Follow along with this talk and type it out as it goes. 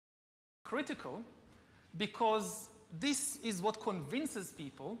critical because this is what convinces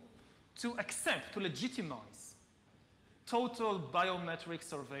people to accept, to legitimize total biometric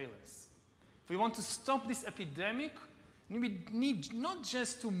surveillance. If we want to stop this epidemic, we need not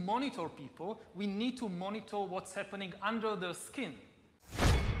just to monitor people, we need to monitor what's happening under their skin.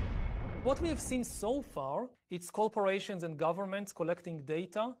 What we have seen so far, it's corporations and governments collecting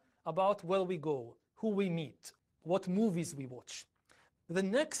data about where we go, who we meet, what movies we watch. The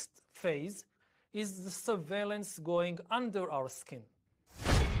next phase is the surveillance going under our skin.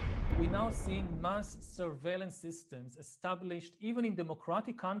 We now see mass surveillance systems established even in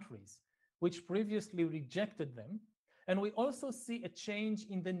democratic countries, which previously rejected them. And we also see a change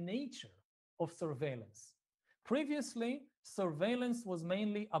in the nature of surveillance. Previously, surveillance was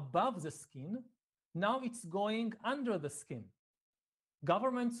mainly above the skin. Now it's going under the skin.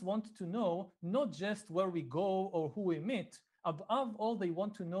 Governments want to know not just where we go or who we meet. Above all, they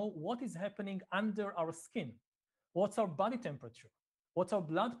want to know what is happening under our skin. What's our body temperature? What's our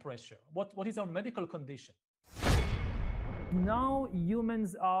blood pressure? What is our medical condition? Now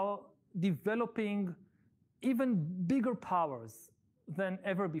humans are developing even bigger powers than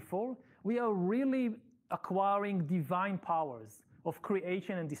ever before. We are really acquiring divine powers of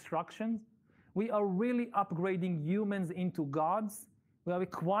creation and destruction. We are really upgrading humans into gods. We are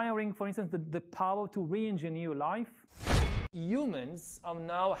acquiring, for instance, the power to re-engineer life. Humans are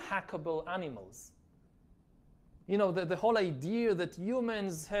now hackable animals. You know, the whole idea that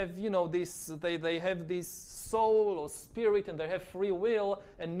humans have, you know, they have this soul or spirit and they have free will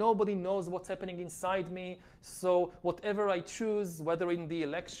and nobody knows what's happening inside me. So whatever I choose, whether in the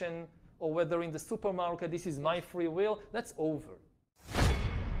election or whether in the supermarket, this is my free will, that's over.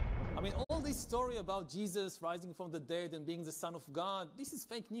 I mean, all this story about Jesus rising from the dead and being the Son of God, this is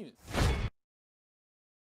fake news.